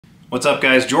What's up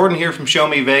guys, Jordan here from Show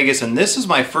Me Vegas, and this is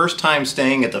my first time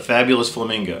staying at the Fabulous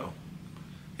Flamingo.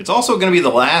 It's also going to be the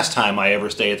last time I ever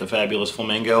stay at the Fabulous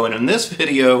Flamingo, and in this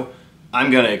video,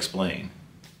 I'm going to explain.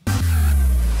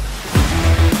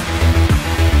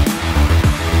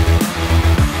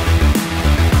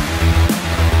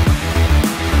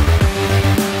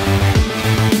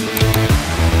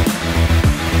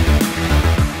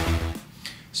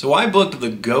 So I booked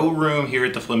the Go room here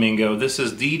at the Flamingo. This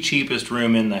is the cheapest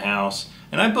room in the house,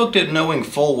 and I booked it knowing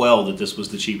full well that this was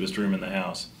the cheapest room in the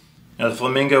house. Now the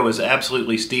Flamingo is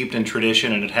absolutely steeped in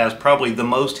tradition, and it has probably the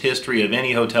most history of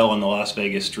any hotel on the Las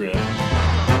Vegas Strip.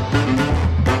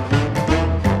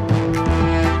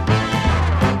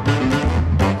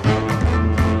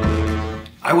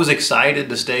 I was excited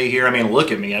to stay here. I mean,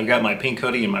 look at me. I've got my pink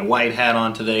hoodie and my white hat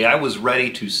on today. I was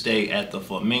ready to stay at the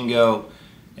Flamingo.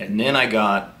 And then I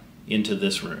got into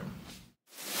this room.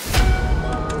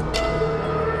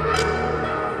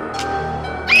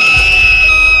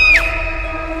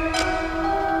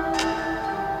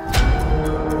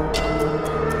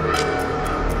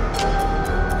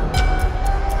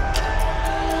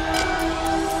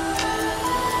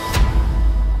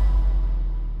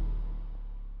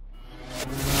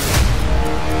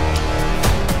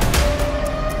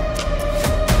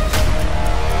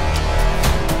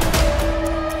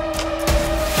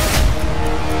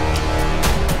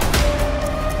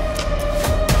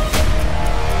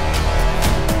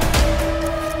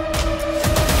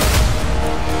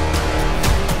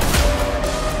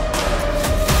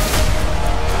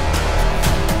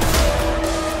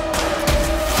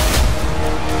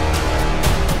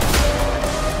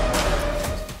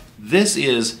 This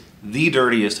is the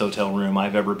dirtiest hotel room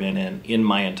I've ever been in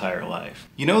my entire life.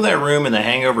 You know that room in The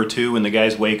Hangover 2 when the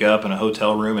guys wake up in a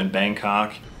hotel room in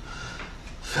Bangkok?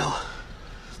 Phil,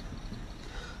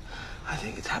 I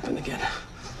think it's happened again.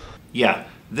 Yeah,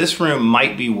 this room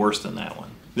might be worse than that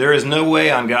one. There is no way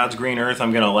on God's green earth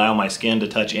I'm going to allow my skin to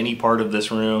touch any part of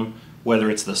this room, whether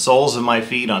it's the soles of my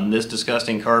feet on this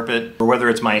disgusting carpet, or whether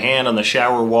it's my hand on the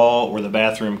shower wall or the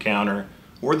bathroom counter,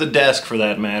 or the desk for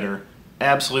that matter.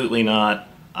 Absolutely not.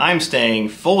 I'm staying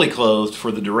fully clothed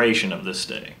for the duration of this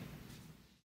stay.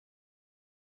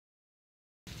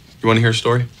 You want to hear a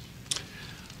story?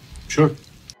 Sure.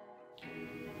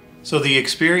 So the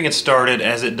experience started,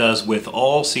 as it does with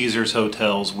all Caesars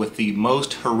hotels, with the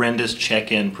most horrendous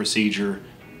check-in procedure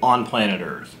on planet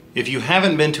Earth. If you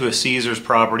haven't been to a Caesars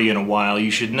property in a while, you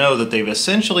should know that they've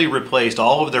essentially replaced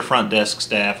all of their front desk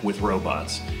staff with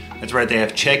robots. That's right, they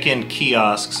have check-in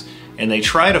kiosks, and they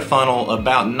try to funnel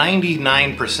about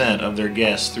 99% of their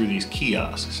guests through these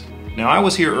kiosks. Now I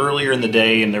was here earlier in the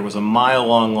day and there was a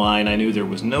mile-long line. I knew there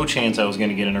was no chance I was going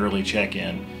to get an early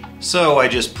check-in. So I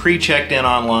just pre-checked in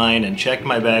online and checked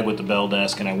my bag with the bell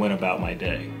desk, and I went about my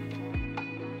day.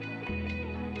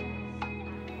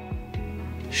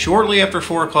 Shortly after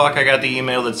 4 o'clock I got the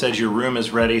email that said your room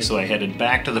is ready, so I headed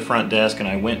back to the front desk and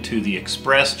I went to the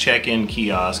express check-in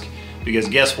kiosk, because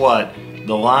guess what?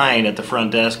 The line at the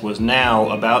front desk was now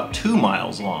about 2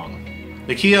 miles long.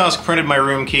 The kiosk printed my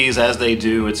room keys as they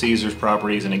do at Caesars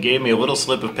properties, and it gave me a little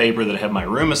slip of paper that had my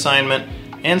room assignment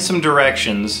and some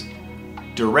directions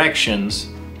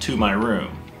to my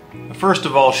room. First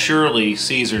of all, surely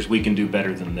Caesars, we can do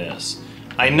better than this.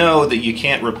 I know that you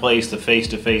can't replace the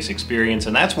face-to-face experience,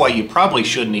 and that's why you probably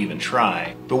shouldn't even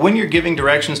try. But when you're giving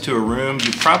directions to a room,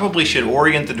 you probably should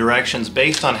orient the directions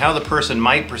based on how the person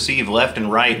might perceive left and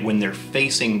right when they're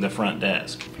facing the front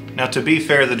desk. Now, to be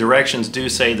fair, the directions do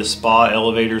say the spa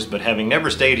elevators, but having never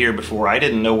stayed here before, I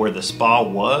didn't know where the spa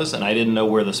was, and I didn't know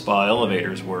where the spa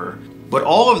elevators were. But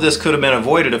all of this could have been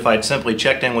avoided if I'd simply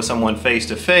checked in with someone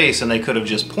face-to-face, and they could have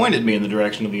just pointed me in the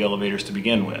direction of the elevators to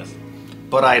begin with.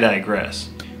 But I digress.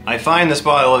 I find the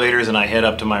spa elevators and I head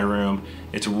up to my room.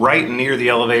 It's right near the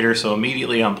elevator, so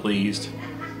immediately I'm pleased.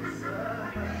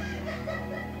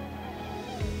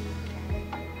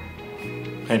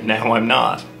 And now I'm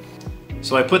not.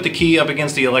 So I put the key up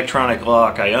against the electronic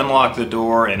lock, I unlock the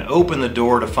door and open the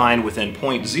door to find within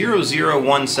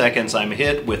 0.001 seconds I'm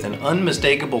hit with an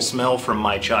unmistakable smell from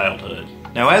my childhood.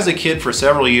 Now as a kid for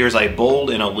several years I bowled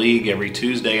in a league every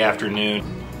Tuesday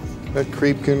afternoon. That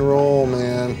creep can roll,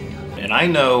 man. And I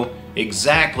know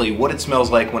exactly what it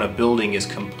smells like when a building is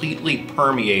completely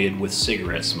permeated with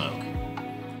cigarette smoke.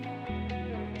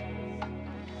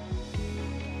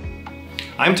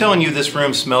 I'm telling you, this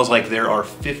room smells like there are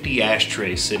 50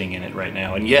 ashtrays sitting in it right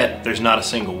now, and yet there's not a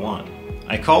single one.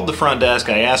 I called the front desk,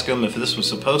 I asked them if this was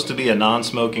supposed to be a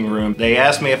non-smoking room. They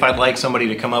asked me if I'd like somebody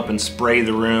to come up and spray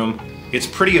the room. It's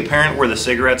pretty apparent where the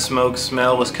cigarette smoke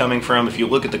smell is coming from. If you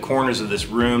look at the corners of this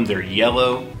room, they're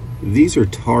yellow. These are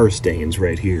tar stains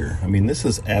right here. I mean, this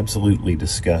is absolutely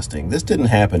disgusting. This didn't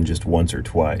happen just once or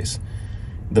twice.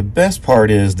 The best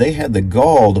part is they had the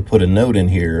gall to put a note in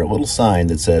here, a little sign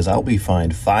that says, "I'll be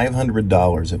fined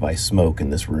 $500 if I smoke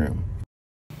in this room."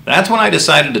 That's when I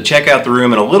decided to check out the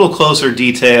room in a little closer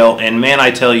detail, and man,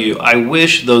 I tell you, I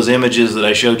wish those images that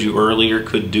I showed you earlier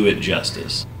could do it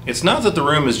justice. It's not that the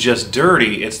room is just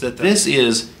dirty, it's that this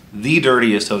is the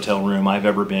dirtiest hotel room I've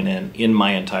ever been in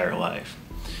my entire life.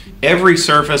 Every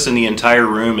surface in the entire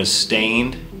room is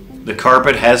stained. The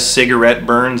carpet has cigarette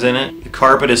burns in it. The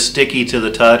carpet is sticky to the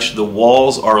touch. The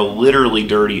walls are literally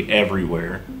dirty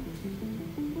everywhere.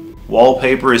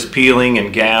 Wallpaper is peeling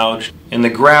and gouged. And the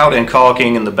grout and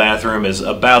caulking in the bathroom is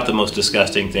about the most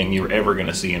disgusting thing you're ever going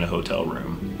to see in a hotel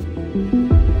room.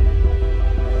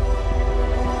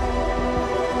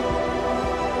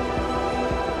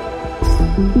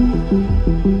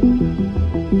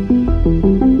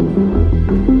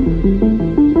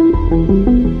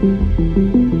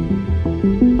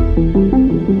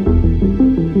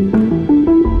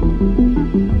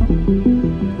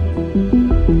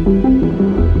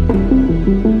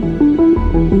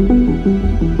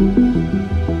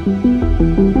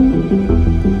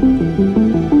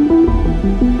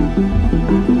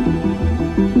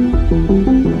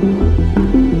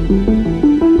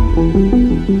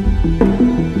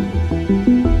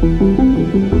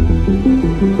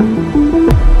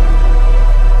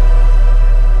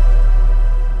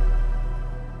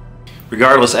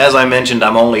 Regardless, as I mentioned,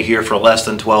 I'm only here for less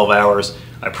than 12 hours.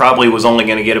 I probably was only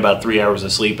going to get about 3 hours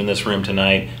of sleep in this room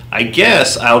tonight. I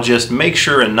guess I'll just make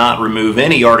sure and not remove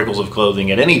any articles of clothing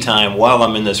at any time while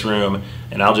I'm in this room,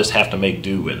 and I'll just have to make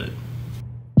do with it.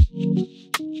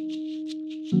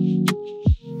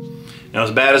 Now,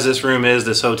 as bad as this room is,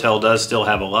 this hotel does still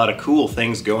have a lot of cool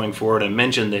things going for it. I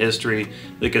mentioned the history.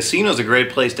 The casino's a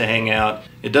great place to hang out.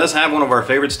 It does have one of our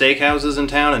favorite steakhouses in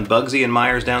town, and Bugsy and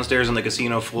Myers downstairs on the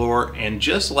casino floor. And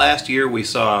just last year, we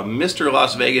saw Mr.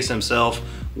 Las Vegas himself,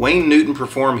 Wayne Newton,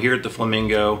 perform here at the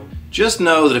Flamingo. Just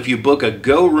know that if you book a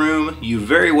go room, you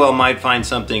very well might find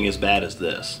something as bad as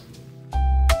this.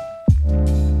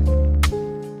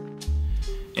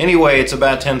 Anyway, it's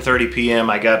about 10:30 p.m.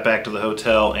 I got back to the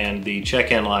hotel and the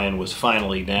check-in line was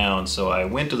finally down, so I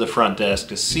went to the front desk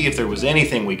to see if there was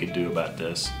anything we could do about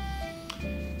this.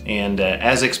 And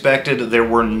as expected, there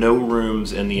were no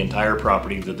rooms in the entire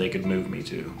property that they could move me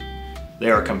to. They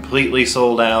are completely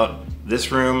sold out.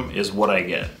 This room is what I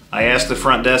get. I asked the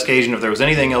front desk agent if there was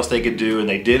anything else they could do, and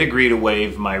they did agree to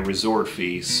waive my resort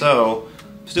fee. So,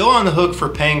 still on the hook for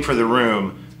paying for the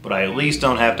room, but I at least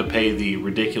don't have to pay the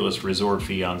ridiculous resort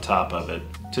fee on top of it.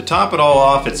 To top it all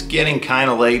off, it's getting kind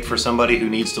of late for somebody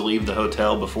who needs to leave the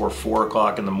hotel before 4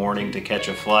 o'clock in the morning to catch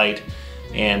a flight.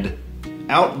 And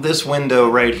out this window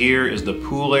right here is the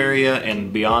pool area,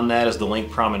 and beyond that is the Link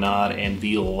Promenade, and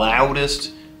the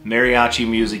loudest mariachi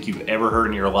music you've ever heard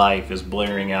in your life is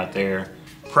blaring out there.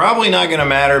 Probably not gonna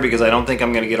matter because I don't think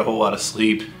I'm gonna get a whole lot of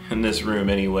sleep in this room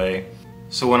anyway.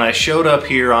 So when I showed up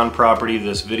here on property,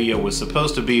 this video was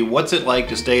supposed to be what's it like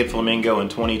to stay at Flamingo in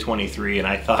 2023, and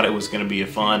I thought it was going to be a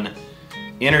fun,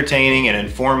 entertaining, and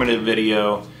informative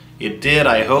video. It did,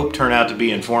 I hope, turn out to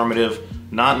be informative,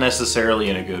 not necessarily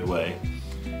in a good way.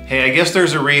 Hey, I guess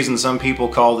there's a reason some people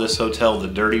call this hotel the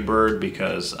Dirty Bird,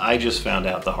 because I just found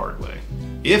out the hard way.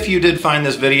 If you did find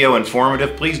this video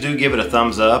informative, please do give it a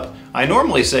thumbs up. I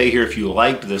normally say here if you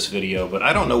liked this video, but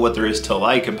I don't know what there is to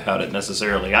like about it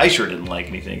necessarily. I sure didn't like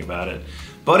anything about it.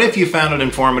 But if you found it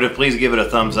informative, please give it a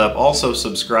thumbs up. Also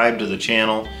subscribe to the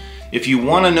channel. If you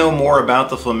want to know more about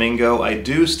the Flamingo, I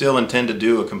do still intend to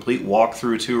do a complete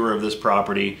walkthrough tour of this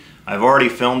property. I've already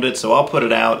filmed it, so I'll put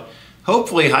it out,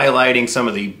 hopefully highlighting some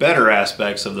of the better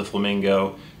aspects of the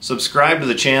Flamingo. Subscribe to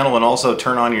the channel and also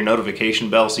turn on your notification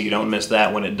bell so you don't miss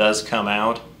that when it does come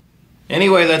out.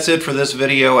 Anyway, that's it for this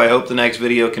video. I hope the next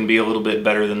video can be a little bit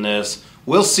better than this.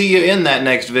 We'll see you in that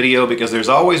next video because there's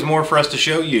always more for us to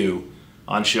show you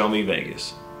on Show Me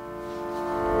Vegas.